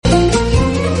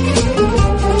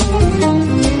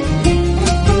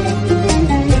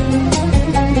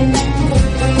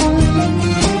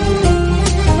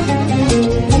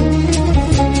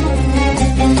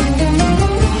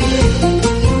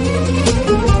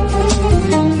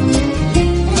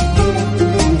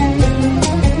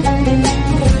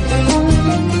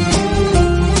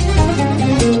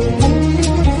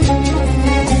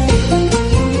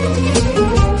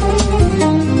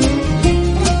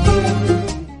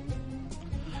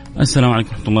السلام عليكم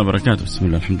ورحمة الله وبركاته. بسم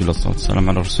الله الحمد لله والصلاة والسلام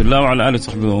على رسول الله وعلى آله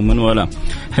وصحبه ومن والاه.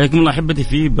 حياكم الله أحبتي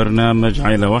في برنامج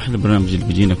عائلة واحدة، برنامج اللي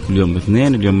بيجينا كل يوم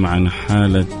باثنين. اليوم معنا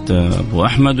حالة أبو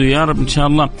أحمد، ويا رب إن شاء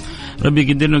الله ربي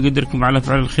يقدرنا ويقدركم على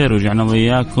فعل الخير، ويجعلنا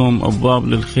وإياكم أبواب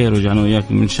للخير، ويجعلنا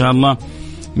وإياكم إن شاء الله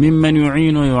ممن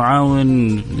يعين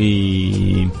ويعاون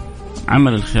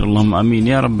لعمل الخير. اللهم آمين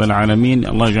يا رب العالمين.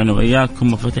 الله يجعلنا وإياكم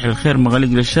مفاتيح الخير مغاليق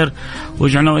للشر،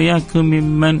 ويجعلنا وإياكم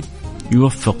ممن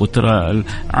يوفق. وترى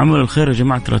عمل الخير يا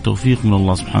جماعة ترى توفيق من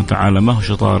الله سبحانه وتعالى، ما هو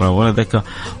شطارة ولا ذكاء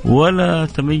ولا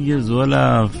تميز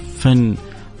ولا فن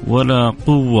ولا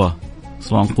قوة،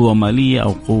 سواء قوة مالية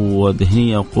أو قوة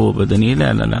ذهنية أو قوة بدنية،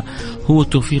 لا لا لا، هو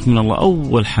توفيق من الله.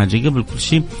 أول حاجة قبل كل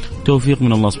شيء توفيق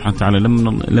من الله سبحانه وتعالى.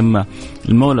 لما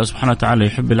المولى سبحانه وتعالى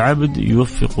يحب العبد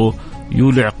يوفقه،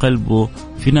 يولع قلبه.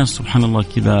 في ناس سبحان الله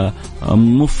كذا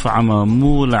مفعمة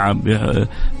مولعة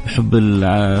بحب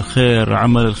الخير،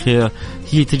 عمل الخير،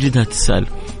 هي تجدها تسأل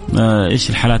إيش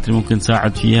الحالات اللي ممكن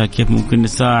نساعد فيها، كيف ممكن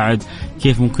نساعد،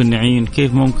 كيف ممكن نعين،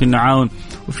 كيف ممكن نعاون.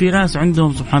 وفي ناس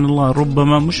عندهم سبحان الله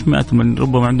ربما مش 100 من،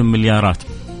 ربما عندهم مليارات،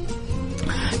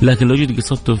 لكن لو جيت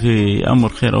قصدته في أمر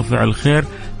خير أو فعل خير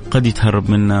قد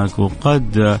يتهرب منك،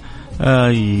 وقد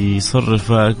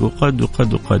يصرفك،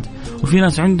 وقد. وفي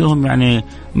ناس عندهم يعني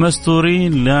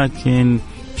مستورين لكن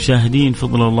شاهدين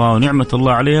فضل الله ونعمة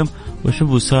الله عليهم،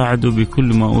 ويحبوا يساعدوا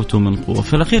بكل ما أوتوا من قوة.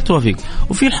 فالأخير توفيق.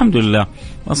 وفي الحمد لله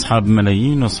أصحاب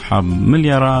ملايين وأصحاب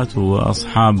مليارات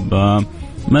وأصحاب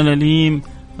ملاليم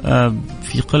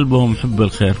في قلبهم حب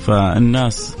الخير.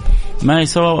 فالناس ما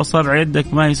يسوى، وأصابع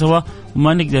يدك ما يسوى،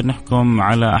 وما نقدر نحكم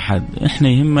على أحد. إحنا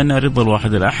يهمنا رضا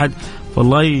الواحد الأحد،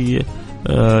 فالله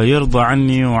يرضى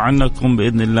عني وعنكم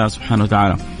بإذن الله سبحانه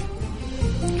وتعالى.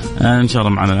 إن شاء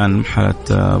الله معنا الآن حالة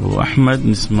أبو أحمد،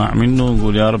 نسمع منه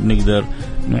نقول يا رب نقدر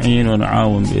نعين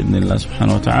ونعاون بإذن الله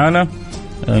سبحانه وتعالى.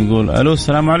 نقول ألو،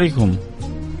 السلام عليكم.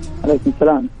 عليكم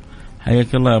السلام.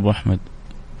 حياك الله يا أبو أحمد.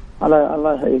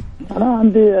 الله يحييك. أنا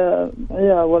عندي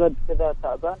هي ولد كذا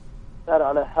تعبان، صار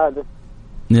عليه حادث.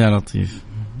 يا لطيف.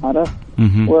 عرفت.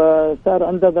 وصار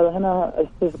عنده هنا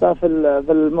استسقاء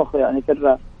في المخ، يعني في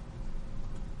الرأس،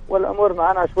 والأمور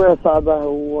معنا شوية صعبة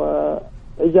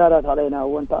وإجارات علينا،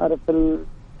 وأنت عارف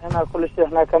هنا كل شيء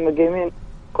إحنا كمقيمين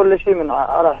كل شيء من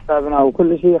على حسابنا،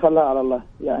 وكل شيء خلاه على الله.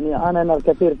 يعني عانينا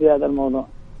الكثير في هذا الموضوع.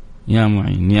 يا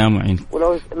معين يا معين.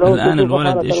 لو الآن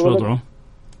الولد إيش وضعه؟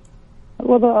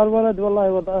 الولد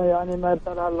والله وضعه يعني ما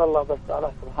يرسلها إلا الله بس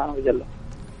على سبحانه وجل.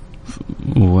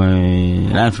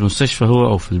 والآن في المستشفى هو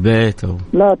أو في البيت أو؟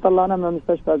 لا، طلعنا من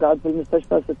المستشفى، قعد في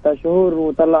المستشفى 6 شهور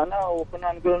وطلعناه،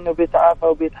 وكنا نقول إنه بيتعافى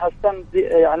وبيتحسن.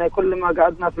 يعني كل ما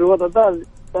قعدنا في الوضع ده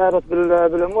صارت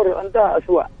بالأمور عندها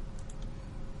أسوأ.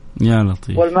 يا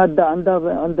لطيف. والمادة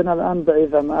عندنا الآن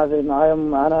ضعيفة، ما في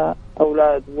معنا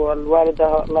أولاد،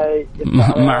 والوالدة الله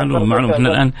معلوم. احنا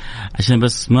الآن عشان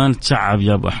بس ما نتشعب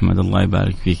يا أبو أحمد، الله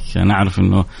يبارك فيك، أنا أعرف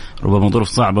إنه ربما ظروف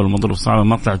صعبة، والظروف صعبة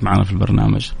ما طلعت معنا في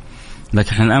البرنامج، لكن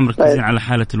احنا الآن مركزين على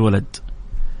حالة الولد.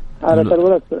 حالة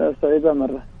الولد صعبة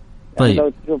مرة. يعني طيب.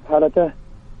 لو تشوف حالته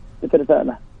بترثى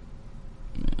له.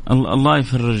 الله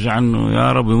يفرج عنه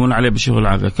يا رب ويمن عليه بالشفاء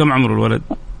والعافية. كم عمر الولد؟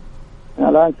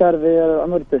 الآن صار في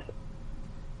عمر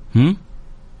 9.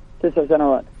 9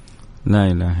 سنوات. لا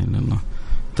إله إلا الله.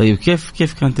 طيب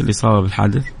كيف كانت الإصابة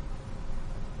بالحادث؟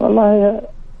 والله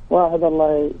واحد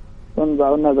الله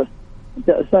ينبعنا بس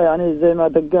يعني زي ما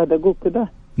دقوق كده،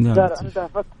 صار عنده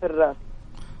فك في الرأس.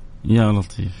 يا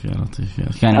لطيف يا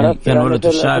لطيف. كان ولد في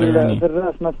الشارع يعني في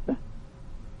الرأس نفسه،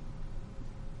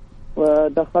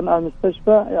 ودخلنا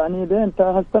المستشفى يعني لين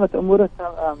تحسنت أموره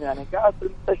تمام. يعني قعد في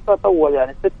المستشفى طول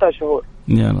يعني 6 شهور.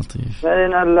 يا لطيف.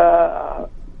 لين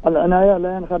العناية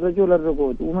لين خرجوا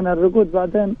للرقود، ومن الرقود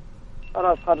بعدين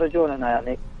خلاص خرجونا.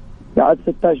 يعني قعد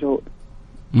 6 شهور.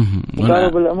 وقالوا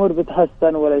بالأمور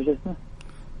بتحسن ولا شيء اسمه.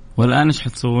 والآن إيش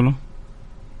حتسووا له؟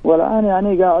 والآن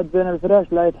يعني قاعد بين الفراش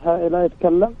لا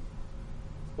يتكلم،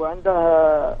 وعنده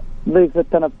ضيق في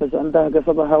التنفس، عنده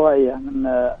قصبة هوائية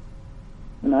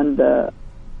من عند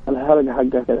الحلقة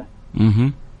حقه كده.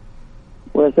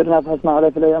 ويصير نفحصنا عليه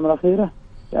في الأيام الأخيرة،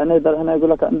 يعني يقدر هنا يقول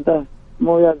لك عنده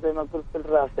موية زي ما قلت في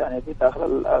الرأس، يعني في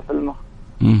داخل في المخ.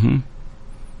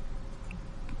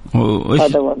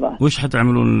 وإيش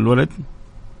حتعملوا الولد؟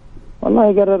 والله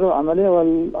يقرروا عملية،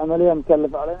 والعملية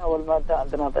مكلفة علينا، والمادة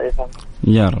عندنا ضعيفة.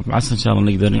 يا رب عسى إن شاء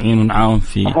الله نقدر نعين ونعاون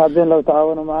في. حابين لو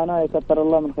تعاونوا معنا يكثر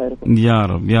الله من خيركم.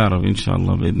 يا رب إن شاء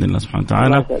الله بإذن الله سبحانه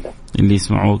وتعالى. اللي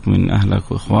يسمعوك من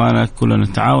أهلك وإخوانك كلنا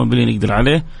نتعاون باللي نقدر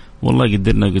عليه، والله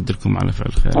يقدرنا ويقدركم على فعل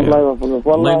الخير. الله يوفقك.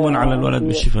 والله يمن على الولد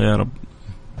بالشفاء يا رب.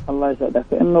 الله يسعدك.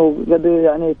 إنه قد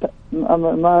يعني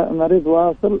مريض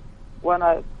واصل،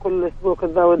 وأنا كل أسبوع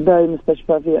كذا وداي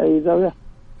مستشفى في أي زاوية.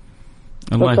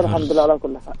 الله يفرج. الحمد لله على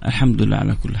كل حال. الحمد لله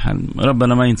على كل حال.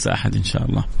 ربنا ما ينسى أحد إن شاء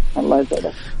الله. الله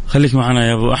يسعدك. خليك معنا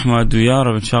يا أبو أحمد، ويا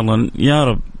رب إن شاء الله يا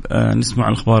رب نسمع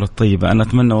الأخبار الطيبة. أنا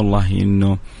أتمنى والله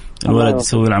إنه الولد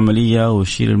يسوي العملية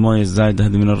ويشيل الموية الزايدة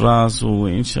هذه من الرأس،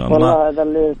 وإن شاء الله والله هذا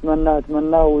اللي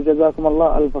أتمناه وجزاكم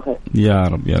الله ألف خير. يا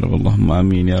رب يا رب، اللهم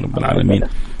آمين يا رب العالمين.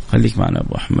 خليك معنا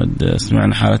أبو أحمد.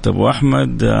 سمعنا حالة أبو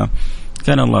أحمد،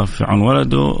 كان الله في عون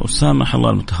ولده، وسامح الله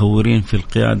المتهورين في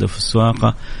القيادة وفي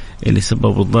السواقة اللي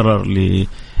سببوا الضرر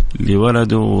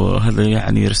لولده. وهذا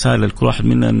يعني رسالة لكل واحد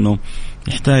منا أنه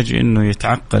يحتاج أنه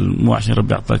يتعقل، مو عشان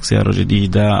ربي يعطاك سيارة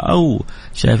جديدة أو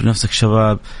شايف نفسك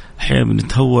شباب. أحيانا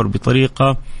بنتهور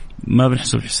بطريقة ما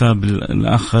بنحسب حساب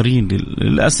الآخرين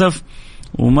للأسف،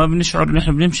 وما بنشعر إن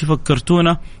إحنا بنمشي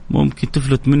فكرتونا ممكن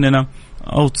تفلت مننا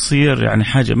أو تصير يعني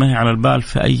حاجة ما هي على البال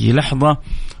في أي لحظة.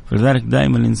 فلذلك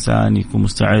دائما الإنسان يكون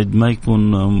مستعد، ما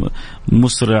يكون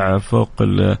مسرع فوق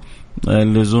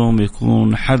اللزوم،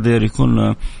 يكون حذر،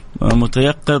 يكون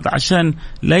متيقظ عشان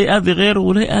لا يأذي غيره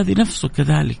ولا يأذي نفسه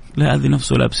كذلك، لا يأذي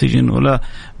نفسه لا بسجن ولا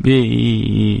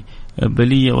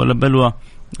ببلية ولا بلوى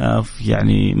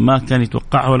يعني ما كان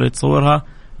يتوقعها ولا يتصورها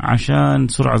عشان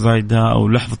سرعة زايدة أو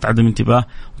لحظة عدم انتباه.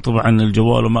 وطبعا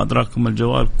الجوال وما أدراكم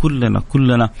الجوال،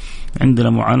 كلنا عندنا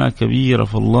معاناة كبيرة،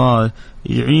 فالله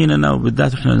يعيننا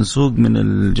وبالذات احنا نسوق من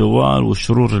الجوال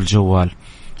وشرور الجوال،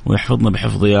 ويحفظنا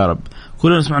بحفظه يا رب.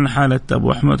 كلنا سمعنا حالة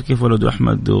أبو أحمد، كيف ولده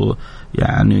أحمد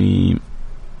يعني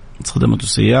صدمته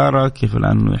السيارة، كيف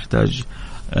الآن يحتاج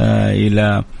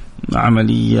إلى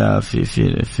عملية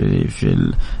في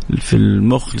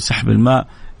المخ لسحب الماء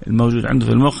الموجود عنده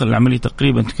في المخ. العملية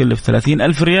تقريبا تكلف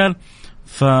 30,000 ريال.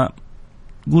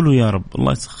 فقولوا يا رب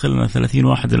الله يسخر لنا 30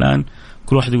 واحد الآن،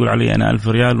 كل واحد يقول علي أنا 1000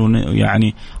 ريال،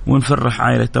 يعني ونفرح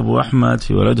عائلة أبو أحمد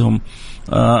في ولدهم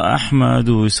أحمد،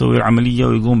 ويسوي العملية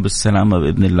ويقوم بالسلامة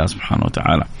بإذن الله سبحانه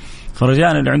وتعالى.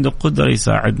 فرجاءنا اللي عنده قدرة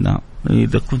يساعدنا.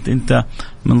 إذا كنت أنت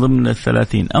من ضمن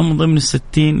 30 أو من ضمن 60،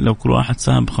 لو كل واحد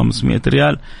ساهم ب500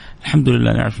 ريال الحمد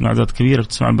لله. نعرف إنه أعداد كبيرة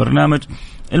بتسمع البرنامج،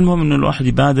 المهم إنه الواحد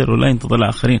يبادر ولا ينتظر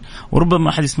الآخرين. وربما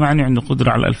أحد يسمعني عنده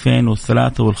قدرة على 2000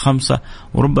 و3 و5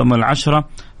 وربما 10،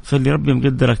 فاللي ربي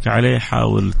مقدرك عليه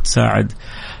حاول تساعد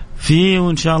فيه،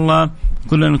 وإن شاء الله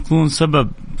كلنا نكون سبب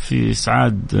في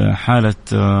إسعاد حالة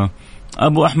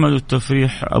أبو أحمد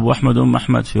والتفريح أبو أحمد وأم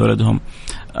أحمد في ولدهم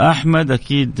أحمد.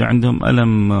 أكيد عندهم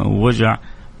ألم ووجع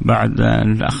بعد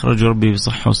أن أخرج ربي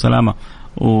بصحة وسلامة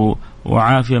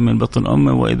وعافية من بطن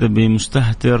أمه، وإذا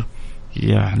بمستهتر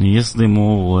يعني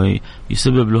يصدمه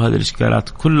ويسبب له هذه الإشكالات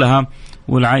كلها.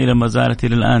 والعائلة ما زالت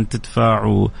إلى الآن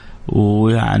تدفع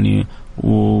ويعني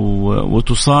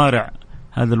وتصارع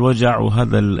هذا الوجع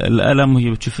وهذا الألم،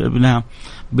 وهي بتشوف ابنها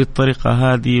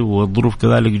بالطريقة هذه، والظروف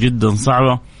كذلك جدا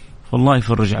صعبة. فالله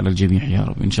يفرج على الجميع يا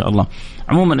رب إن شاء الله.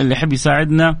 عموما اللي يحب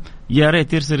يساعدنا يا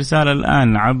ريت يرسل رسالة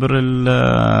الآن عبر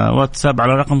الواتساب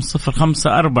على رقم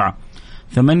 054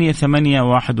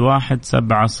 8811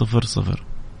 700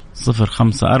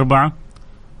 054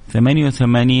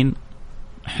 88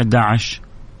 11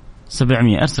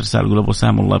 700. أرسل رسالة قول أبو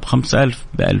سام الله ب5,000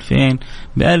 ب2000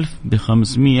 ب1000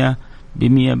 ب500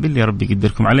 ب100 باللي ربي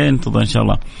يقدركم عليه. انتظر إن شاء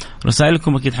الله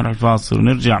رسائلكم. أكيد حنروح الفاصل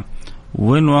ونرجع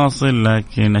ونواصل،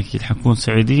 لكن أكيد حنكون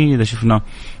سعيدين إذا شفنا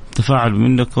تفاعل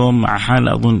منكم مع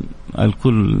حالة أظن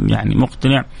الكل يعني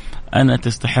مقتنع أنا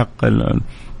تستحق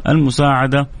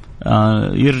المساعدة.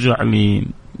 يرجع لي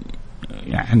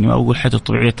يعني ما أقول حياته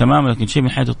الطبيعية تماما، لكن شيء من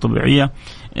حياته الطبيعية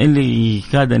اللي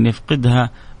كاد أن يفقدها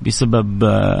بسبب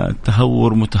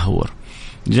تهور متهور.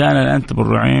 جاءنا الآن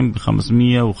تبرعين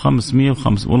ب500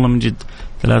 و500 والله من جد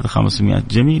 3,500.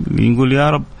 جميل. نقول يا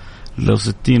رب لو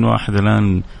 60 واحد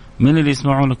الآن من اللي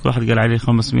يسمعونك كل واحد قال عليه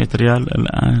 500 ريال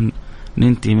الآن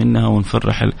ننتهي منها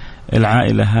ونفرح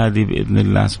العائلة هذه بإذن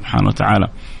الله سبحانه وتعالى.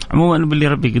 عموما باللي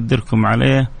ربي يقدركم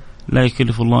عليه، لا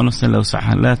يكلف الله نفسا إلا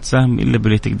وسعها، لا تساهم إلا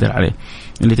باللي تقدر عليه.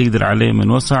 اللي تقدر عليه من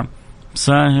وسع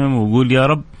ساهم وقول يا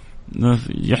رب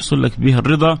يحصل لك به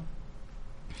الرضا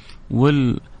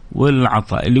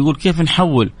والعطاء. اللي يقول كيف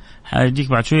نحول، هيجيك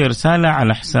بعد شوية رسالة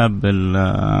على حساب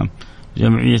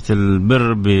جمعية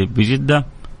البر بجدة،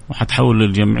 وحتحول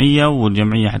للجمعية،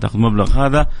 والجمعية حتاخذ مبلغ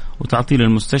هذا وتعطيه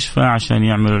للمستشفى عشان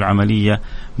يعملوا العملية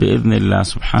بإذن الله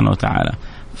سبحانه وتعالى.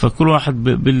 فكل واحد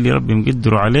باللي ربي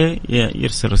مقدره عليه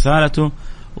يرسل رسالته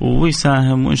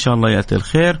ويساهم، وإن شاء الله يأتي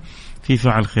الخير. في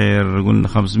فعل خير قلنا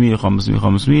 500 و500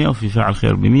 و500، وفي فعل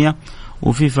خير ب100،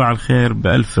 وفي فعل خير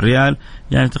ب1000 ريال،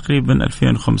 يعني تقريبا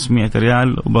 2500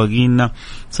 ريال، وباقي لنا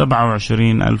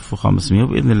 27,500.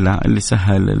 وبإذن الله اللي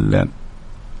سهل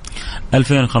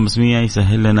 2500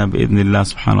 يسهل لنا بإذن الله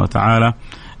سبحانه وتعالى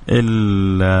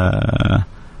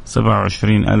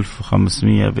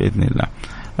 27,500 بإذن الله.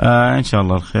 إن شاء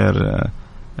الله الخير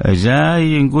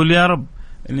جاي نقول يا رب.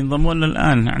 اللي انضموا لنا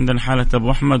الآن عندنا حالة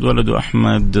أبو أحمد، ولده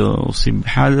أحمد أصيب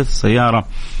بحادث سيارة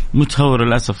متهورة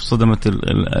للأسف صدمت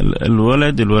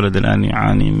الولد الآن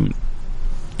يعاني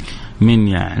من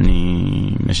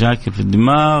يعني مشاكل في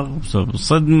الدماغ بسبب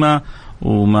الصدمة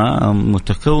وما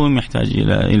متكوم يحتاج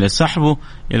إلى سحبه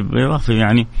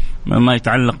يعني ما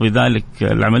يتعلق بذلك.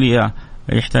 العملية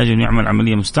يحتاج أن يعمل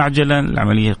عملية مستعجلة،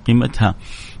 العملية قيمتها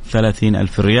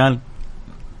 30,000 ريال.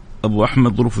 أبو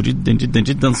أحمد ظروفه جدا جدا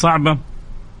جدا صعبة،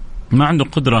 ما عنده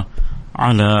قدرة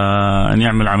على أن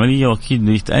يعمل عملية، وأكيد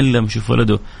يتألم يشوف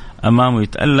ولده أمامه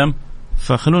يتألم.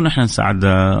 فخلونا احنا نساعد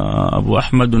أبو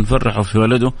أحمد ونفرحه في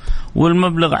ولده،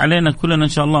 والمبلغ علينا كلنا إن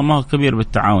شاء الله ما هو كبير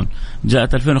بالتعاون.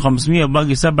 جاءت 2500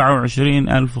 وباقي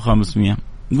 27,500.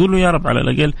 قولوا يا رب على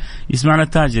الأقل يسمعنا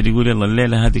تاجر يقول يلا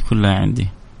الليلة هذه كلها عندي.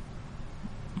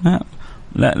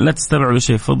 لا تستبعدوا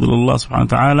شيء، فضل الله سبحانه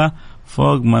وتعالى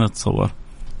فوق ما نتصور.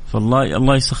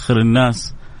 فالله يسخر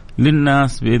الناس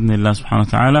للناس بإذن الله سبحانه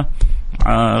وتعالى.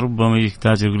 ربما يجيك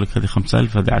تاجر يقول لك هذه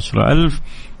 5,000 هذه 10,000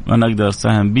 وأنا أقدر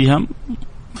أساهم بيها.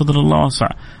 فضل الله واسع،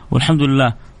 والحمد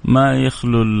لله ما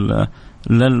يخلو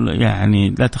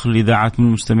يعني لا تخلو الإذاعات من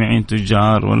المستمعين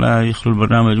تجار، ولا يخلو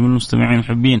البرنامج من المستمعين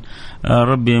محبين.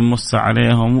 ربي يمسع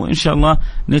عليهم، وإن شاء الله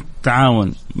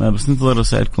نتعاون. بس ننتظر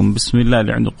رسائلكم. بسم الله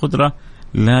اللي عنده قدرة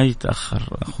لا يتأخر.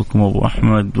 أخوكم أبو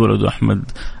أحمد ولد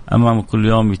أحمد أمامه كل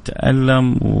يوم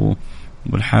يتألم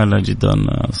والحالة جدا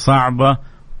صعبة،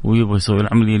 ويبغى يسوي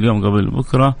العملية اليوم قبل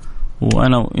بكرة،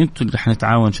 وأنا وإنتوا اللي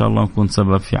حنتعاون إن شاء الله نكون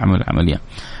سبب في عمل العملية.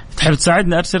 تحب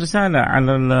تساعدنا أرسل رسالة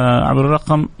عبر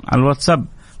الرقم على الواتساب،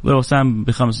 ولو سام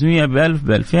ب500 ب1000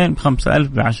 ب2000 ب5000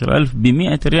 ب10000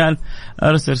 ب100 ريال.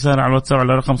 أرسل رسالة على الواتساب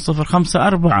على رقم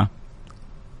 054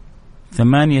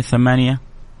 88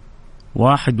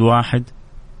 11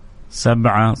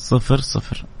 700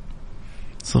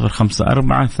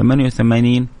 054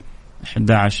 88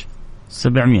 11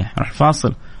 700. راح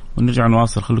فاصل ونرجع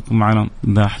نواصل. خليكم معنا،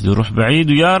 لا أحد يروح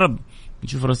بعيد، ويا رب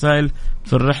نشوف رسائل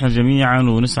تفرحنا جميعا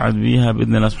ونسعد بها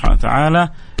بإذن الله سبحانه وتعالى.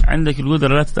 عندك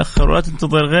القدرة لا تتأخر ولا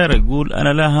تنتظر غيرك، قول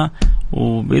أنا لها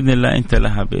وبإذن الله أنت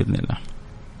لها بإذن الله.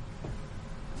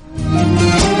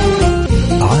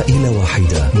 عائلة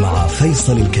واحدة مع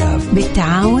فيصل الكاف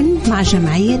بالتعاون مع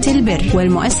جمعية البر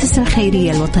والمؤسسة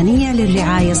الخيرية الوطنية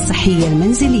للرعاية الصحية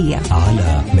المنزلية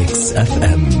على ميكس اف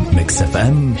ام. ميكس اف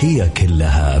ام هي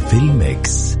كلها في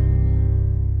الميكس.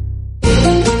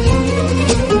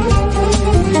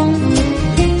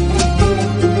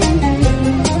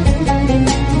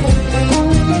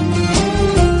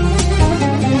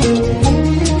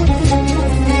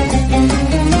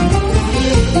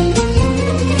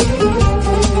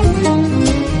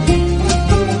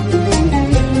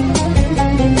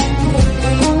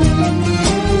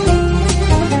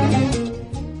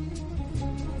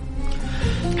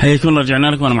 حياكم الله، رجعنا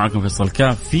لكم. أنا معكم فيصل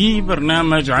كاف في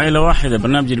برنامج عائلة واحدة،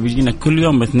 برنامج اللي بيجينا كل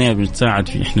يوم باثنين بنتساعد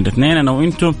فيه إحنا الاثنين أنا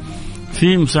وإنتم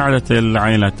في مساعدة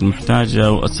العائلات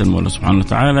المحتاجة، وأسأل الله سبحانه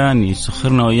وتعالى أن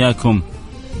يسخرنا وإياكم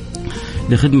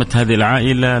لخدمة هذه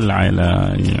العائلة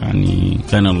يعني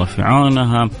كان الله في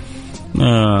عونها.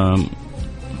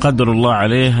 قدر الله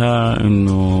عليها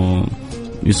إنه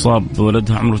يصاب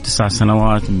ولدها عمره 9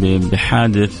 سنوات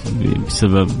بحادث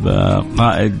بسبب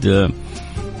قائد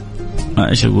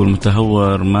ايش اقول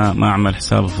متهور ما عمل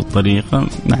حسابه في الطريقه.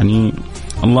 يعني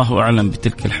الله اعلم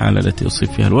بتلك الحاله التي اصيب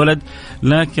فيها الولد،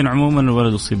 لكن عموما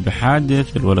الولد اصيب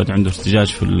بحادث. الولد عنده ارتجاج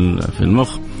في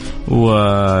المخ،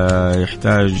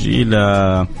 ويحتاج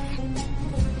الى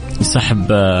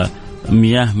سحب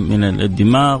مياه من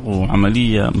الدماغ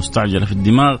وعمليه مستعجله في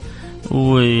الدماغ،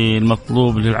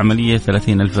 والمطلوب للعمليه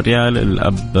 30,000 ريال.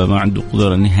 الاب ما عنده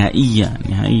قدره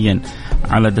نهائيا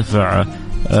على دفع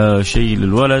شيء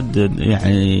للولد،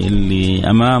 يعني اللي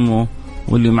أمامه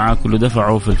واللي معاه كله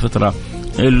دفعه في الفترة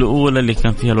الأولى اللي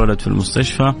كان فيها الولد في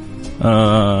المستشفى.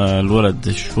 الولد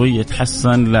شوية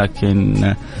تحسن،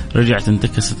 لكن رجعت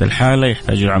انتكست الحالة،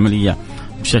 يحتاج العملية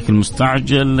بشكل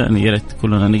مستعجل. يا ريت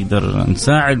كلنا نقدر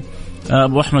نساعد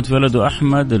أبو أحمد في ولده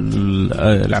أحمد.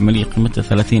 العملية قيمتها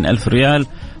 30,000 ريال،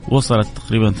 وصلت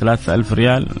تقريبا 3,000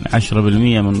 ريال،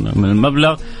 10% من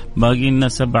المبلغ، باقي لنا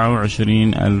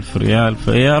 27,000 ريال.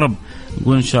 فيا رب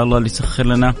نقول إن شاء الله اللي يسخر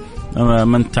لنا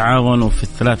من تعاونوا في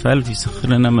 3,000 يسخر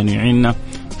لنا من يعيننا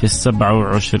في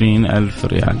 27,000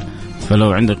 ريال.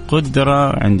 فلو عندك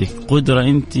قدرة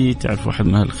أنت تعرف واحد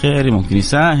من الخير ممكن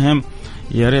يساهم،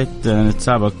 يا ريت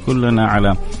نتسابق كلنا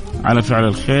على فعل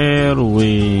الخير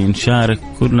ونشارك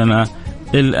كلنا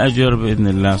الأجر بإذن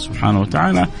الله سبحانه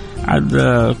وتعالى.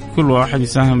 عاد كل واحد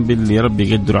يساهم باللي ربي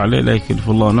يقدر عليه، لا يكلف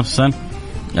الله نفسا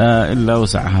إلا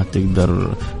وسعها. تقدر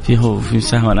في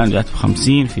مساهمة الآن جاءت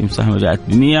ب50، في مساهمة جاءت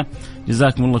ب100.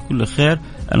 جزاكم الله كل خير.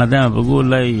 أنا دائما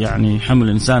بقول لا يعني حمل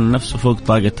الإنسان نفسه فوق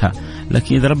طاقتها،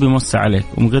 لكن إذا ربي موسع عليك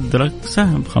ومقدرك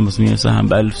ساهم ب500، ساهم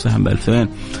ب1000، ساهم ب2000،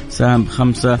 ساهم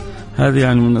ب5. هذه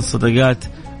يعني من الصدقات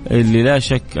اللي لا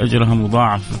شك أجرها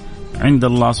مضاعف عند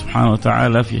الله سبحانه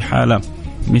وتعالى. في حالة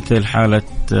مثل حالة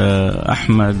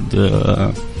أحمد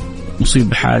مصيب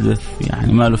بحادث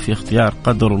يعني ما له في اختيار،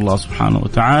 قدر الله سبحانه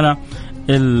وتعالى.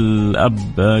 الأب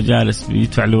جالس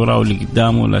بيدفع اللي وراه واللي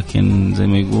قدامه، لكن زي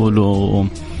ما يقولوا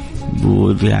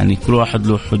يعني كل واحد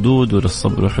له حدود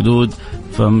وللصبر حدود،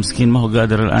 فمسكين ما هو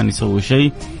قادر الآن يسوي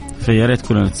شيء. فياريت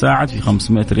كلنا نتساعد. في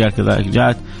 500 ريال كذلك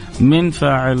جاءت من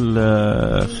فاعل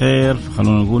خير،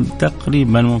 فخلونا نقول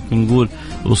تقريبا ممكن نقول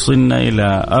وصلنا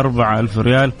إلى 4000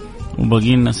 ريال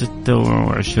وبقينا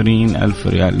 26,000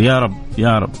 ريال. يا رب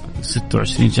يا رب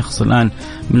 26 شخص الآن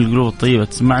من القلوب الطيبة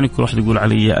تسمعني، كل واحد يقول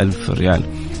علي 1000 ريال،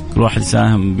 كل واحد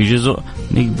يساهم بجزء.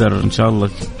 نقدر إن شاء الله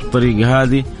بالطريقة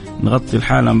هذه نغطي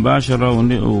الحالة مباشرة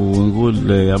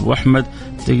ونقول يا أبو أحمد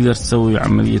تقدر تسوي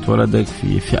عملية ولدك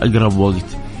في أقرب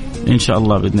وقت إن شاء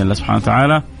الله بإذن الله سبحانه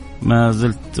وتعالى. ما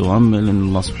زلت أؤمل أن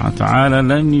الله سبحانه وتعالى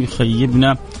لن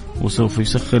يخيبنا، وسوف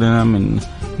يسخر لنا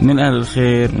من أهل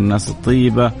الخير، من الناس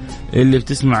الطيبة اللي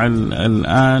بتسمع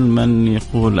الآن، من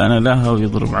يقول أنا لها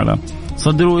ويضرب على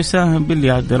صدره ويساهم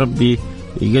باللي عاد ربي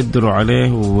يقدروا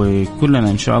عليه.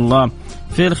 وكلنا إن شاء الله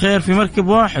في الخير في مركب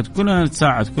واحد، كلنا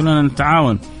نتساعد، كلنا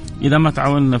نتعاون. إذا ما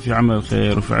تعاوننا في عمل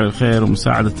الخير وفعل الخير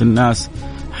ومساعدة الناس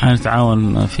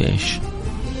حنتعاون في إيش؟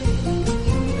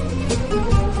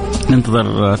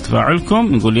 ننتظر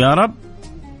تفاعلكم. نقول يا رب،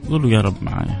 قولوا يا رب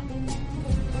معايا،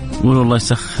 قولوا الله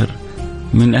يسخر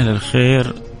من أهل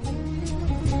الخير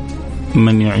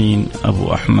من يعين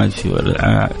أبو أحمد في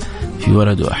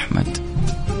ولده أحمد.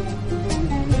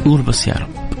 قول بس يا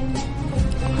رب،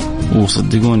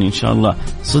 وصدقوني إن شاء الله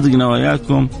صدقنا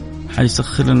وياكم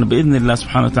حيسخر لنا بإذن الله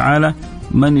سبحانه وتعالى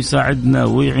من يساعدنا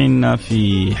ويعيننا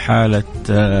في حالة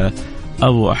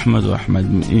أبو أحمد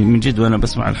وأحمد. من جد وأنا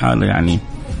بسمع الحالة يعني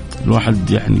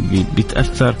الواحد يعني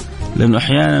بيتأثر، لأنه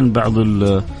أحيانا بعض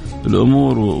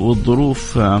الأمور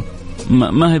والظروف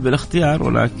ما هي بالاختيار،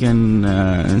 ولكن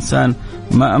إنسان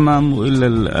ما أمامه إلا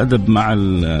الأدب مع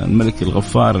الملك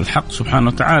الغفار الحق سبحانه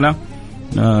وتعالى.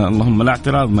 اللهم لا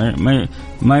اعتراض،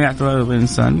 ما يعترض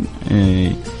الإنسان،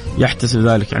 يحتسب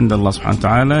ذلك عند الله سبحانه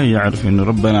وتعالى، يعرف أن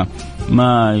ربنا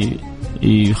ما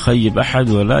يخيب أحد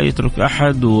ولا يترك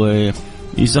أحد،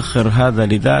 ويسخر هذا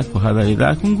لذاك وهذا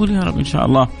لذاك. ونقول يا رب إن شاء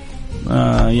الله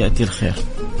يأتي الخير.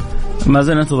 ما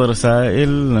زلنا ننتظر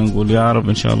رسائل، نقول يا رب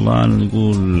إن شاء الله،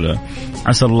 نقول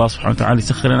عسى الله سبحانه وتعالى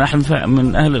يسخر لنا أحد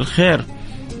من أهل الخير،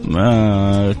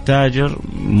 تاجر،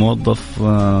 موظف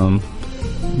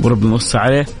ورب موسع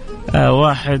عليه،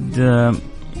 واحد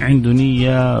عنده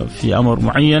نية في أمر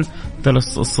معين. ترى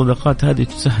الصدقات هذه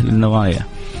تسهل النوايا.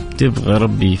 تبغى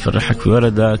ربي يفرحك في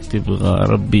ولدك، تبغى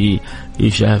ربي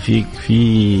يشافيك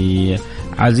في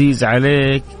عزيز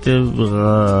عليك،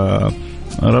 تبغى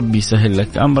ربي يسهل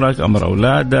لك أمرك، أمر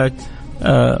أولادك،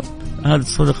 هذه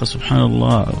الصدقة سبحان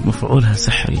الله مفعولها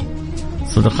سحري.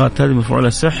 الصدقات هذه مفعولها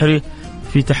سحري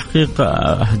في تحقيق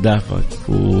أهدافك.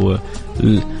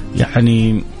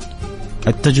 ويعني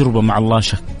التجربة مع الله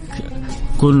شك،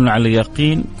 كن على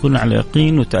يقين، كن على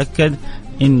يقين وتأكد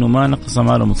إنه ما نقص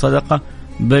ماله من صدقة،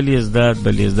 بل يزداد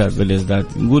بل يزداد بل يزداد.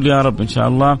 نقول يا رب إن شاء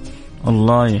الله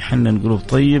الله يحنن قلوب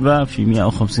طيبة في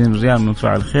 150 ريال من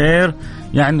فعل خير،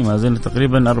 يعني ما زلنا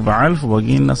تقريبا 4000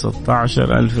 وبقينا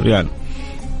 16,000 ريال.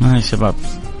 ما يا شباب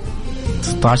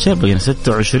 16 بقينا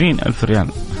 26,000 ريال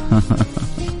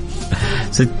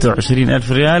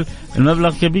 26,000 ريال.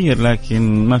 المبلغ كبير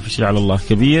لكن ما في شيء على الله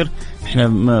كبير. احنا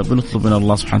بنطلب من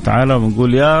الله سبحانه وتعالى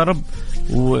ونقول يا رب،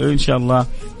 وإن شاء الله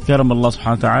كرم الله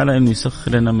سبحانه وتعالى إنه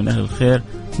يسخر لنا من أهل الخير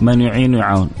من يعين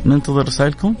ويعاون. ننتظر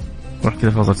رسائلكم، نروح كذا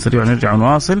فاصل سريع ونرجع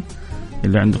ونواصل.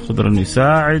 اللي عنده قدرة إنه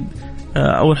يساعد.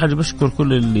 أول حاجة بشكر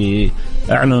كل اللي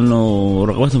أعلنوا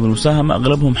رغبتهم بالمساهمة،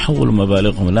 أغلبهم حولوا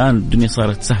مبالغهم. الآن الدنيا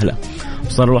صارت سهلة،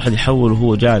 صار الواحد يحول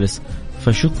وهو جالس.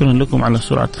 فشكرا لكم على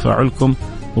سرعة تفاعلكم،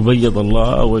 وبيض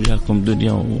الله وجهكم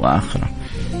دنيا وآخرة.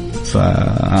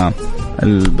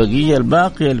 فالبقية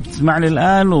الباقية اللي بتسمعني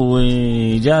الآن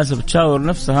وجالسة بتشاور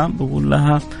نفسها، بقول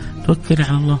لها توكلي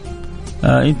على الله.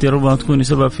 أنت ربما تكوني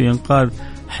سبب في إنقاذ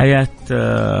حياة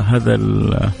هذا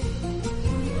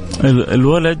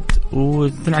الولد،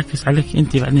 وتنعكس عليك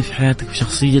أنت بعدين في حياتك، في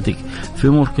شخصيتك، في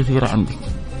أمور كثيرة.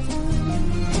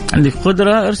 عندك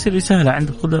قدرة ارسل رسالة،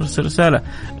 عندك قدرة ارسل رسالة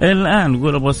الآن.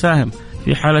 نقول أبغى ساهم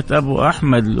في حالة أبو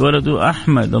أحمد، ولده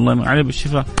أحمد الله يمن عليه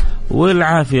بالشفاء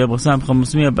والعافية. أبغى ساهم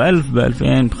 500 ب1000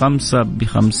 ب2000 ب5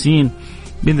 ب50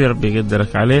 باللي ربي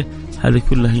يقدرك عليه. هذه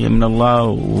كلها هي من الله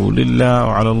ولله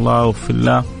وعلى الله وفي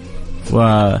الله،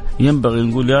 وينبغي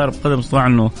نقول يا رب قدم استطاع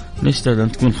أنه نجتهد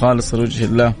أن تكون خالصة لوجه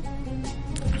الله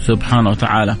سبحانه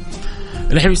وتعالى.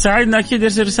 اللي حبي يساعدنا أكيد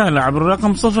يرسل رسالة عبر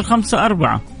الرقم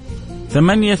 054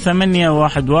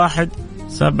 8811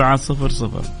 700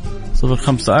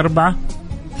 054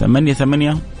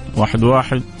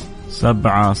 8811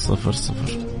 700.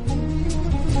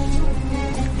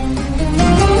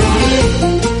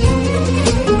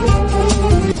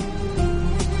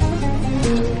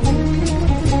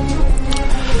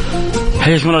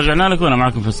 حياكم الله، رجعنا لكم. أنا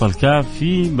معكم فيصل كاف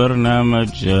في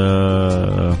برنامج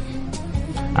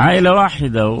عائلة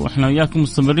واحدة، وإحنا وياكم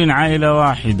مستمرين عائلة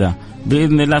واحدة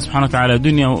بإذن الله سبحانه وتعالى،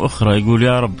 دنيا وأخرى. يقول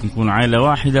يا رب نكون عائلة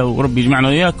واحدة، ورب يجمعنا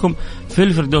وياكم في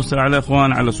الفردوس الأعلى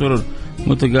إخوان على سرر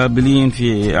متقابلين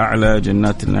في أعلى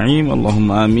جنات النعيم.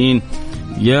 اللهم آمين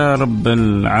يا رب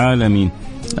العالمين.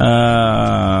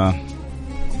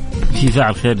 في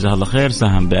فاعل خير جزاه الله خير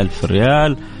ساهم ب1000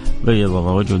 ريال، بيض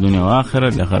الله وجهه دنيا وآخرة،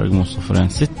 اللي آخر رقمه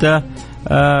 06.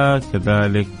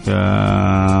 كذلك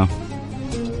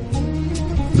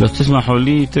لو تسمحوا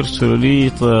لي ترسلوا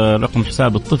لي رقم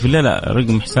حساب الطفل، لا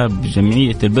رقم حساب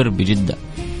جمعية البر بجدة،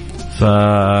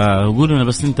 فقولوا لنا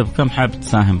بس أنت بكم حابب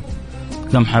تساهم،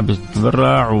 كم حابب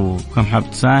تتبرع وكم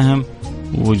حابب تساهم،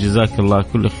 وجزاك الله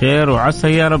كل خير.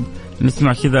 وعسى يا رب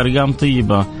نسمع كذا أرقام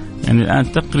طيبة. يعني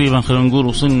الآن تقريبا خلينا نقول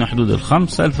وصلنا حدود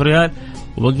 5000 ريال،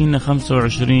 وبقينا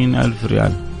 25,000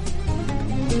 ريال.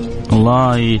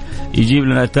 الله يجيب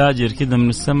لنا تاجر كذا من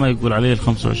السماء يقول عليه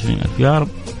 25,000 يا رب.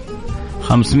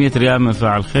 500 ريال من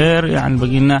فاعل خير، يعني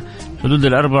بقينا حدود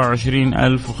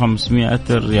 24,500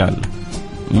 ريال.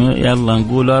 يلا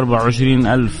نقول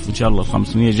 24,000 إن شاء الله.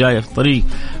 500 جاية في الطريق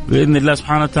بإذن الله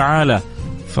سبحانه وتعالى.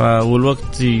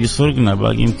 والوقت يسرقنا،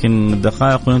 باقي يمكن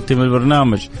دقائق وننتهي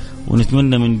البرنامج،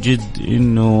 ونتمنى من جد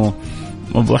إنه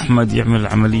أبو أحمد يعمل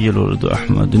عملية لولده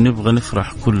أحمد، ونبغى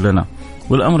نفرح كلنا.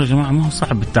 والأمر يا جماعة ما هو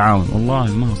صعب بالتعاون،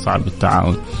 والله ما هو صعب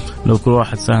بالتعاون. لو كل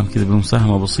واحد ساهم كذا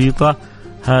بمساهمة بسيطة،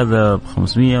 هذا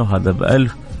ب500 وهذا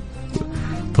ب1000.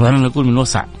 طبعا أنا أقول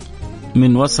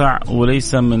من وسع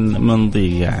وليس من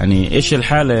ضيق. يعني إيش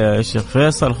الحالة يا شيخ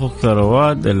فيصل أخوك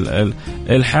رواد؟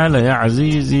 الحالة يا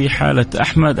عزيزي حالة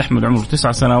أحمد عمره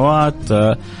 9 سنوات.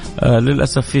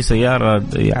 للأسف في سيارة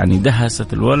يعني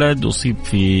دهست الولد، أصيب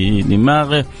في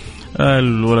دماغه.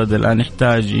 الولد الآن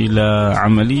يحتاج إلى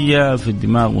عملية في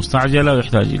الدماغ مستعجلة،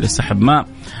 ويحتاج إلى سحب ماء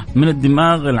من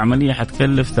الدماغ. العملية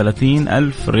حتكلف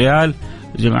 30,000 ريال،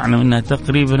 جمعنا منها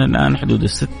تقريبا الآن حدود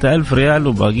 6,000 ريال،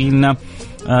 وباقي لنا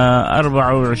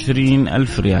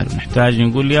 24,000 ريال. نحتاج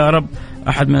نقول يا رب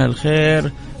أحد من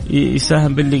الخير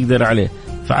يساهم باللي يقدر عليه.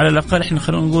 فعلى الأقل إحنا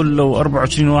خلونا نقول لو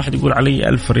 24 واحد يقول علي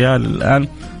 1000 ريال الآن،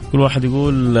 كل واحد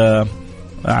يقول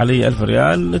علي 1000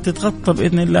 ريال تتغطى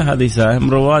بإذن الله. هذا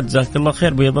يساهم. رواد جزاك الله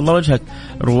خير بيض الله وجهك.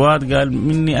 رواد قال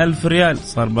مني 1000 ريال،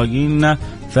 صار باقي لنا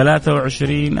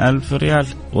 23,000 ريال،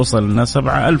 وصل لنا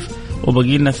 7,000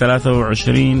 وبقي لنا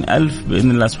 23,000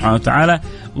 بإذن الله سبحانه وتعالى.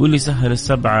 واللي سهل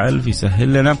 7,000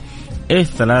 يسهل لنا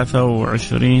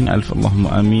 23,000. اللهم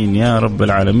آمين يا رب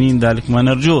العالمين، ذلك ما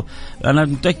نرجوه. أنا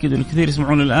متأكد أن كثير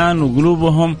يسمعون الآن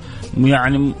وقلوبهم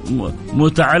يعني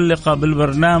متعلقة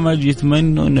بالبرنامج،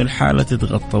 يتمنوا أن الحالة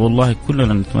تتغطى. والله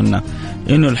كلنا نتمنى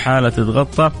أن الحالة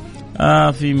تتغطى.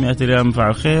 في 100 ريال من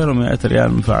فاعل خير و100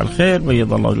 ريال من فاعل خير،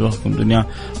 بيض الله وجوهكم دنيا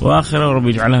وآخرة، ورب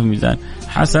يجعلها في ميزان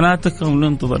حسناتكم.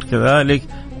 ننتظر كذلك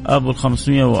أبو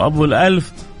 500 وأبو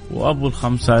 1000 وأبو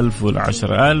 5,000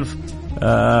 وال10,000.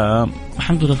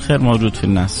 الحمد لله الخير موجود في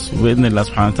الناس، وبإذن الله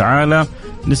سبحانه وتعالى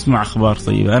نسمع أخبار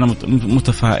طيبة. أنا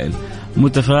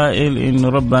متفائل إنه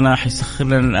ربنا حيسخر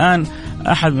لنا الآن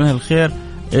أحد من الخير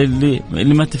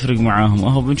اللي ما تفرق معاهم.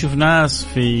 أهو بنشوف ناس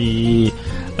في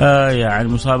يعني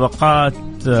مسابقات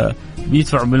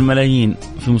بيدفعوا بالملايين،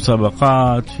 في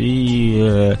مسابقات،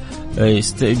 في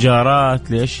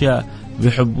استئجارات لأشياء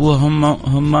بيحبوها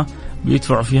هم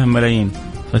بيدفعوا فيها ملايين.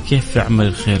 فكيف يعمل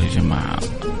الخير يا جماعة؟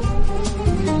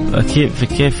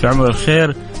 كيف يعمل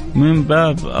الخير؟ من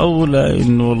باب أولى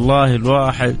إنه والله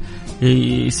الواحد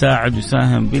يساعد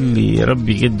ويساهم باللي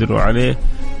ربي يقدره عليه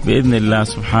بإذن الله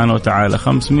سبحانه وتعالى.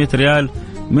 500 ريال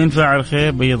من فاعل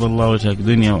خير، بيض الله وجهك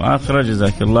دنيا وآخرة،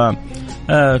 جزاك الله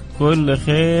كل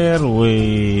خير.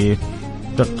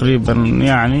 وتقريبا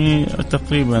يعني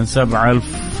تقريبا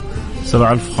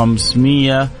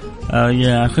 7,500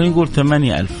 يعني خلينا نقول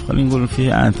 8,000، خلينا نقول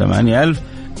فيها 8,000.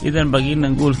 إذا باقي لنا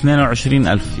نقول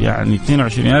 22,000، يعني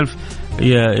 22,000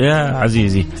 يا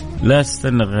عزيزي. لا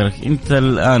تستنى غيرك، أنت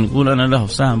الآن قول أنا له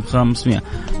ساهم 500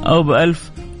 أو ب1000،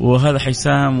 وهذا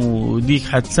حيساهم وديك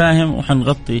حتساهم،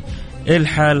 وحنغطي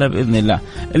الحالة بإذن الله.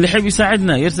 اللي يحب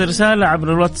يساعدنا يرسل رسالة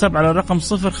عبر الواتساب على الرقم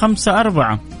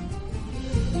 054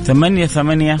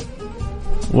 88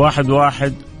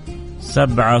 11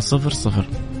 700 054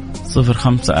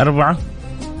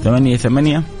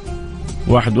 88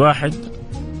 11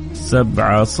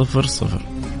 700.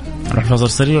 نروح فاصل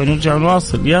سريع ونرجع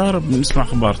نواصل. يا رب نسمع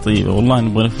أخبار طيبة، والله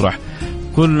نبغى نفرح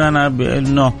كلنا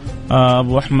بأنه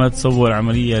أبو أحمد سوى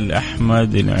العملية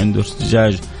لأحمد اللي عنده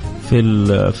ارتجاج في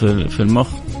المخ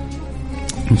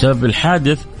بسبب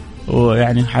الحادث،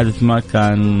 ويعني الحادث ما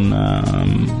كان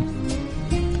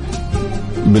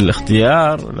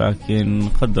بالاختيار لكن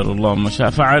قدر الله ما شاء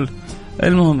فعل.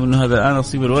 المهم انه هذا الان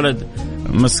نصيب الولد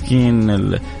مسكين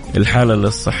الحالة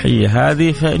الصحية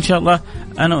هذه. فإن شاء الله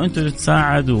أنا وأنتم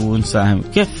نتساعد ونساهم.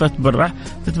 كيف تتبرع؟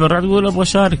 تقول أبغى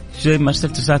أشارك زي ما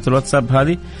أرسلت رسالة الواتساب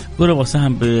هذه، قول أبغى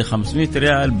أساهم ب500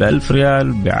 ريال، ب1000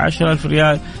 ريال، ب10,000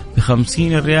 ريال، ب50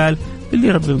 ريال،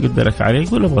 اللي ربي مقدرك عليه.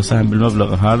 قول أبغى أساهم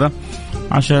بالمبلغ هذا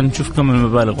عشان نشوف كم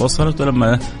المبالغ وصلت،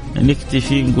 ولما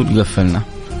نكتفي نقول قفلنا.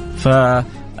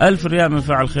 1000 ريال من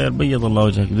فاعل خير بيض الله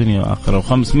وجهك دنيا وآخرة،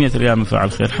 و500 ريال من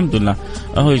فاعل خير. الحمد لله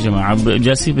أهو يا جماعة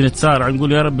جالسين بنتسارع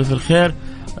نقول يا رب في الخير.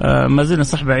 ما زلنا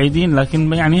صح بعيدين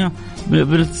لكن يعني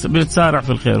بنتسارع في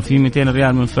الخير. في 200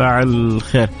 ريال من فاعل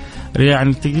خير،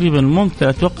 يعني تقريبا ممكن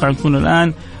أتوقع نكون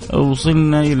الآن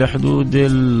وصلنا إلى حدود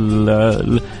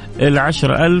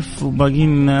 10,000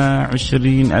 وباقينا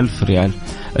 20,000 ريال.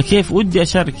 كيف ودي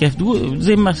أشارك؟ كيف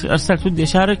زي ما أرسلت ودي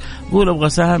أشارك، قول أبغى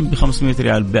ساهم ب500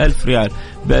 ريال، ب1000 ريال،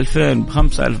 ب2000،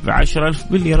 ب5000،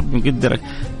 ب10,000 باللي ربي مقدرك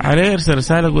عليه. ارسل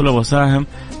رسالة قول أبغى ساهم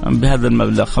بهذا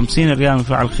المبلغ، 50 ريال من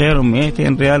فاعل خير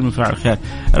و200 ريال من فاعل خير.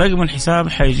 رقم الحساب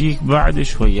حيجيك بعد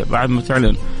شوية، بعد ما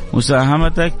تعلن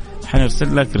مساهمتك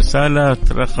حنرسل لك رسالة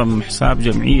رقم حساب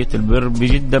جمعية البر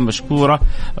بجدة مشكورة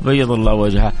بيض الله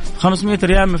وجهها. 500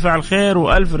 ريال من فاعل خير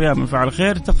و1000 ريال من فاعل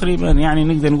خير، تقريبا يعني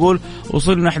نقدر نقول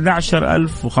وصلنا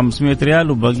 11,500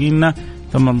 ريال وباقينا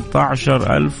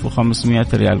 18,500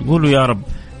 ريال. قولوا يا رب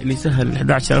اللي يسهل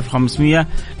 11,500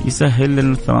 يسهل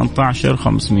لنا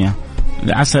 18,500.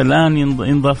 عسى الآن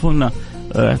ينضافونا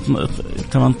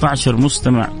 18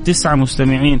 مستمع، 9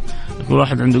 مستمعين كل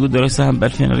واحد عنده قدرة يساهم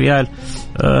ب2000 ريال،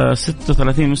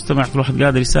 36 مستمع كل واحد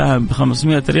قادر يساهم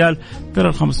ب500 ريال.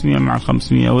 ترى 500 مع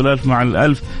 500 وال1000 مع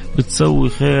 1000 بتسوي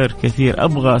خير كثير.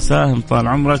 أبغى أساهم طال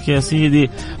عمرك يا سيدي،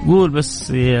 قول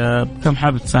بس كم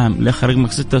حابب تساهم. الأخ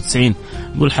رقمك 96،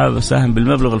 قول حابب أساهم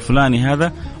بالمبلغ الفلاني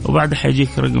هذا، وبعد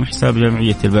حيجيك رقم حساب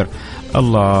جمعية البر.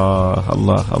 الله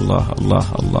الله الله الله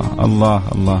الله الله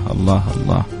الله الله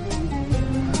الله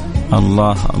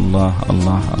الله الله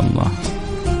الله الله.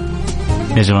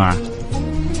 يا جماعة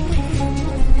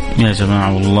يا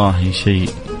جماعة والله شيء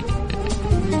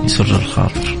يسر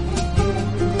الخاطر.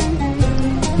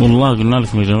 والله قلنا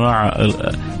لكم يا جماعة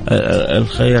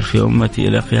الخير في أمتي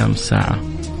إلى قيام الساعة.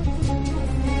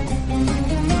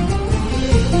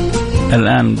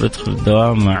 الآن بدخل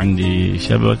الدوام ما عندي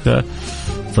شبكة.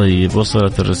 طيب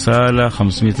وصلت الرسالة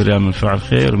 500 ريال من فاعل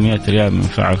خير، 100 ريال من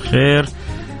فاعل خير.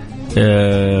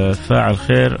 فاعل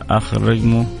خير آخر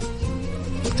رقمه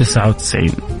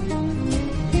 99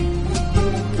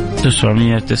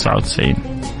 999،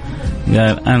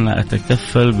 قال أنا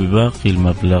أتكفل بباقي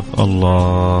المبلغ.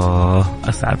 الله،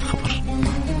 أسعد خبر،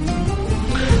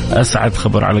 أسعد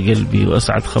خبر على قلبي،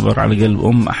 وأسعد خبر على قلب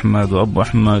أم أحمد وأبو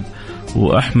أحمد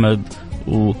وأحمد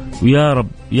ويا رب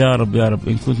يا رب يا رب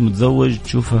إن كنت متزوج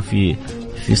تشوفها في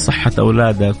صحة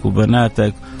أولادك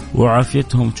وبناتك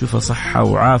وعافيتهم، تشوفها صحة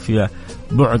وعافية،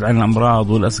 بعد عن الأمراض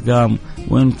والأسقام.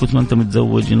 وإن كنت ما أنت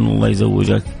متزوج إن الله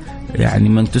يزوجك يعني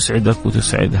من تسعدك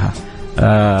وتسعدها.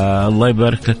 الله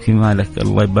يبارك لك في مالك،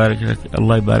 الله يبارك لك،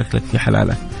 الله يبارك لك في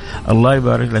حلالك، الله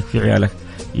يبارك لك في عيالك.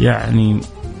 يعني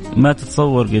ما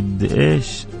تتصور قد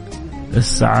إيش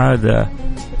السعادة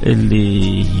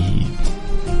اللي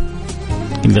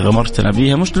غمرتنا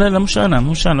بيها. مش لا مش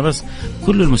أنا بس،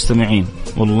 كل المستمعين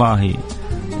والله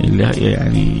اللي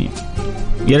يعني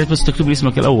يا ريت بس تكتب لي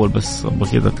اسمك الأول، بس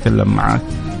أبغى كذا أتكلم معك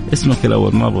اسمك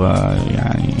الأول، ما أبغى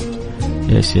يعني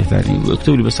ايش شيء ثاني.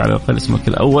 اكتب لي بس على الأقل اسمك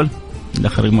الأول،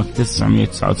 الآخر رقمك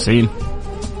 999.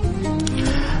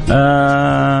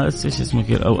 ايش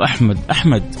اسمك أو أحمد.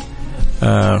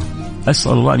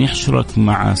 أسأل الله أن يحشرك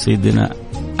مع سيدنا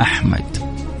أحمد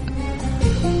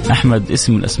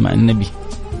اسم من أسماء النبي.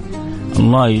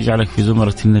 الله يجعلك في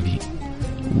زمرة النبي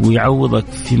ويعوضك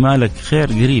في مالك خير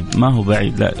قريب، ما هو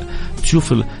بعيد. لا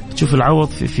تشوف العوض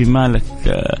في مالك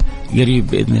قريب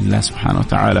بإذن الله سبحانه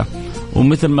وتعالى.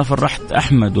 ومثل ما فرحت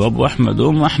أحمد وأبو أحمد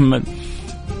وأم أحمد،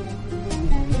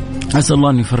 أسأل الله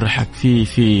أن يفرحك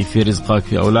في رزقك،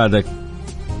 في أولادك،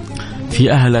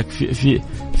 في أهلك،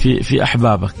 في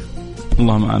أحبابك.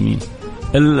 اللهم آمين.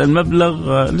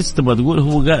 المبلغ لسه تبغى تقول،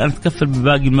 هو قال أنا أتكفل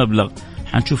بباقي المبلغ.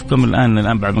 حنشوف كم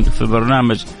الآن بعد ما نقفل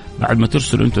البرنامج، بعد ما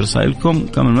ترسلوا أنتم رسائلكم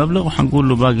كم المبلغ، وحنقول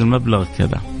له باقي المبلغ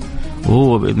كذا،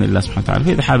 وهو بإذن الله سبحانه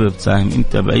وتعالى. إذا حابب تساهم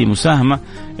أنت بأي مساهمة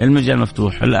المجال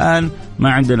مفتوح الآن،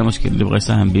 ما عندنا مشكلة. اللي يبغى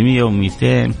يساهم ب100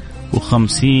 و200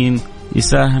 و50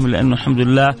 يساهم، لأنه الحمد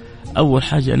لله أول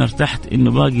حاجة أنا ارتحت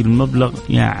إنه باقي المبلغ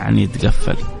يعني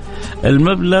يتقفل.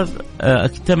 المبلغ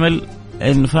اكتمل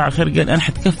إنه فاعل خير قال أنا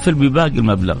حتكفل بباقي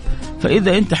المبلغ.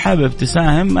 فإذا أنت حابب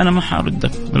تساهم أنا ما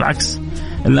حردك، بالعكس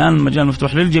الآن المجال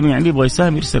مفتوح للجميع. اللي يبغى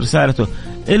يساهم يرسل رسالته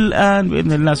الآن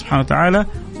بإذن الله سبحانه وتعالى،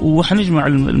 وحنجمع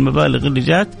المبالغ اللي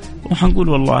جات وحنقول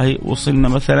والله وصلنا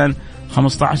مثلا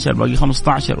 15 باقي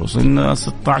 15، وصلنا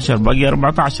 16 باقي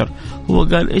 14. هو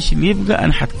قال إيش اللي يبقى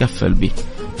أنا حتكفل به.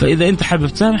 فإذا أنت حابب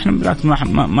تساهم إحنا بالعكس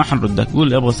ما حنردك،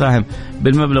 قول أبغى ساهم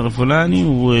بالمبلغ الفلاني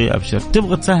وأبشر.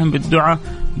 تبغى تساهم بالدعاء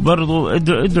برضو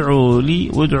ادعوا لي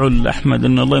وادعوا لأحمد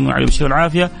إن الله يمن عليه بالشفاء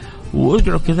والعافية،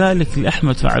 وادعوا كذلك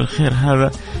لأحمد فاعل الخير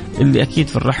هذا اللي أكيد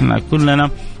فرحنا كلنا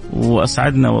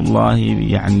وأسعدنا والله،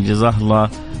 يعني جزاه الله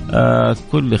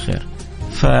كل خير.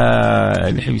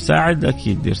 فاللي يحب يساعد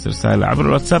أكيد يرسل رسالة عبر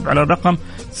الواتساب على الرقم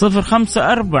 0548811700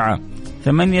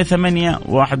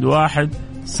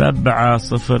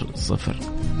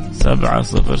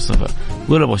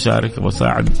 قول أبغى أشارك، أبغى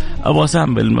أساعد، أبغى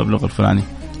أساهم بالمبلغ الفلاني.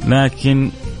 لكن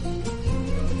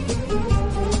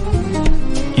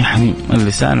يعني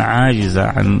اللسان عاجزة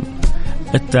عن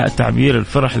التعبير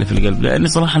الفرح اللي في القلب، لأني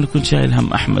صراحة أنا كنت شايل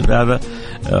هم أحمد هذا.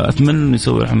 أتمنى أن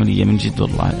يسوي العملية من جد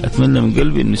والله، أتمنى من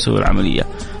قلبي أن يسوي العملية.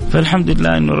 فالحمد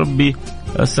لله أنه ربي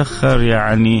سخر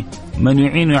يعني من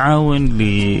يعين ويعاون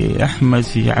لأحمد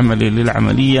في عمله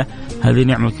للعملية. هذه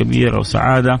نعمة كبيرة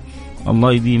وسعادة،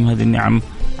 الله يديم هذه النعم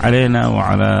علينا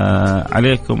وعلى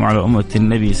عليكم وعلى أمة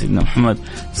النبي سيدنا محمد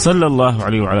صلى الله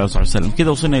عليه وعلى آله وسلم. كذا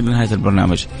وصلنا إلى نهاية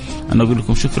البرنامج. أنا أقول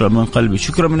لكم شكرا من قلبي،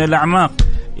 شكرا من الأعماق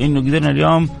إنه قدرنا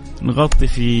اليوم نغطي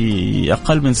في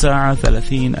أقل من ساعة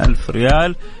 30,000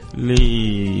 ريال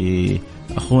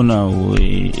لأخونا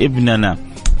وابننا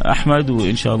أحمد،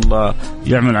 وإن شاء الله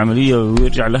يعمل عملية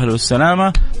ويرجع لأهله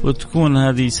السلامة، وتكون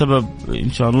هذه سبب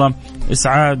إن شاء الله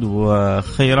إسعاد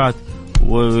وخيرات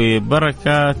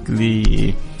وبركات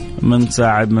لمن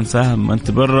ساعد، من ساهم، من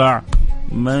تبرع،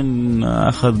 من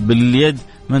أخذ باليد،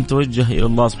 من توجه إلى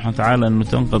الله سبحانه وتعالى أنه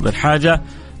تنقض الحاجة.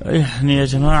 يعني يا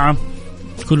جماعة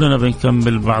كلنا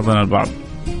بنكمل بعضنا البعض.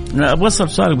 أبغى أسأل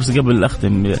سؤال بس قبل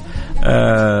الأختم.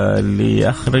 اللي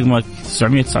آخر رقمك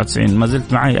 999 ما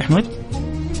زلت معي أحمد؟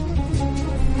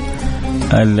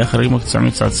 اللي آخر رقمك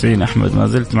 999 أحمد ما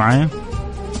زلت معي؟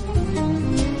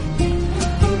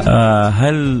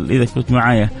 هل إذا كنت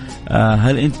معايا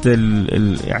هل أنت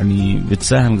يعني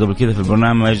بتساهم قبل كده في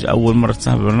البرنامج؟ أول مرة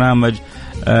تساهم في البرنامج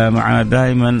معنا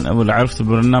دائما، أو اللي عرفت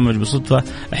البرنامج بصدفة؟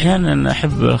 أحيانا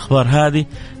أحب الأخبار هذه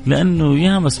لأنه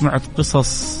ياما سمعت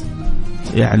قصص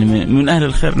يعني من أهل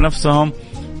الخير نفسهم،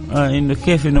 إنه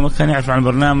كيف إنه ما كان يعرف عن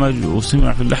البرنامج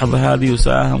وسمع في اللحظة هذه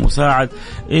وساهم وساعد،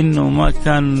 إنه ما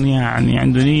كان يعني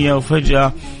عنده نية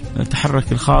وفجأة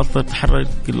تحرك الخاطر، تحرك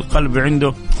القلب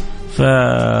عنده.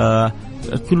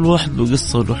 فكل واحد له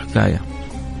قصة وله حكاية،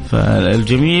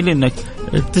 فالجميل إنك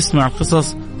تسمع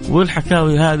القصص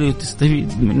والحكاوي هذه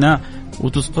وتستفيد منها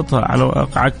وتسقطها على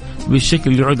واقعك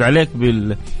بالشكل اللي يعود عليك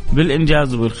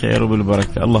بالإنجاز وبالخير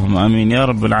وبالبركة. اللهم آمين يا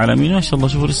رب العالمين. ما شاء الله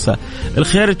شوفوا لسه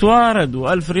الخير يتوارد،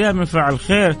 و1000 ريال من فاعل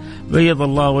خير بيض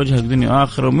الله وجهك دنيا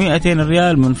وآخرة، و200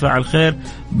 ريال من فاعل خير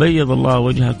بيض الله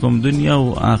وجهكم دنيا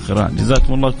وآخرة.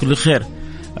 جزاكم الله كل خير،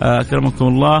 أكرمكم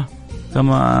الله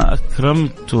كما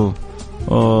أكرمت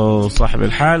صاحب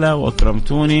الحالة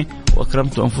وأكرمتوني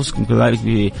وأكرمت أنفسكم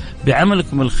كذلك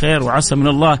بعملكم الخير، وعسى من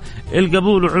الله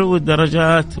القبول وعلو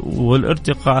الدرجات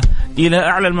والارتقاء إلى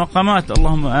أعلى المقامات.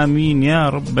 اللهم آمين يا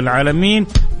رب العالمين.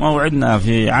 موعدنا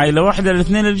في عائلة واحدة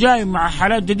الاثنين الجاي مع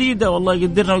حالات جديدة، والله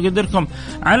يقدرنا ويقدركم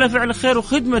على فعل الخير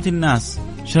وخدمة الناس.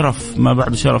 شرف ما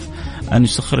بعد شرف أن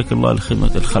يسخرك الله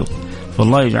لخدمة الخلق،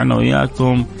 فالله يجعلنا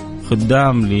وإياكم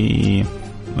خدام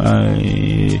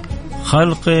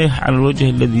خلقه على الوجه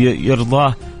الذي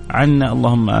يرضاه عنا.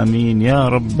 اللهم آمين يا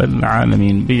رب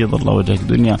العالمين. بيض الله وجهك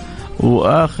دنيا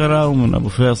وآخرة. ومن أبو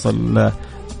فيصل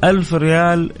 1000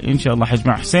 ريال إن شاء الله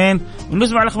حجمع حسين،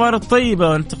 ونسمع الأخبار الطيبة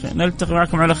ونلتقي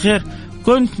معكم على خير.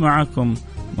 كنت معكم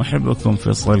محبكم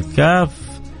فيصل كاف،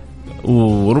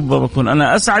 وربما أكون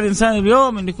أنا أسعد إنسان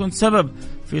اليوم أني كنت سبب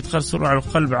في إدخال سرور على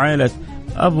قلب عائلة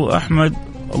أبو أحمد.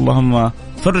 اللهم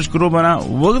فرج كروبنا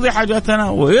واقضي حاجاتنا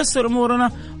ويسر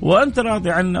أمورنا وأنت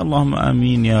راضي عنا. اللهم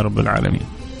آمين يا رب العالمين.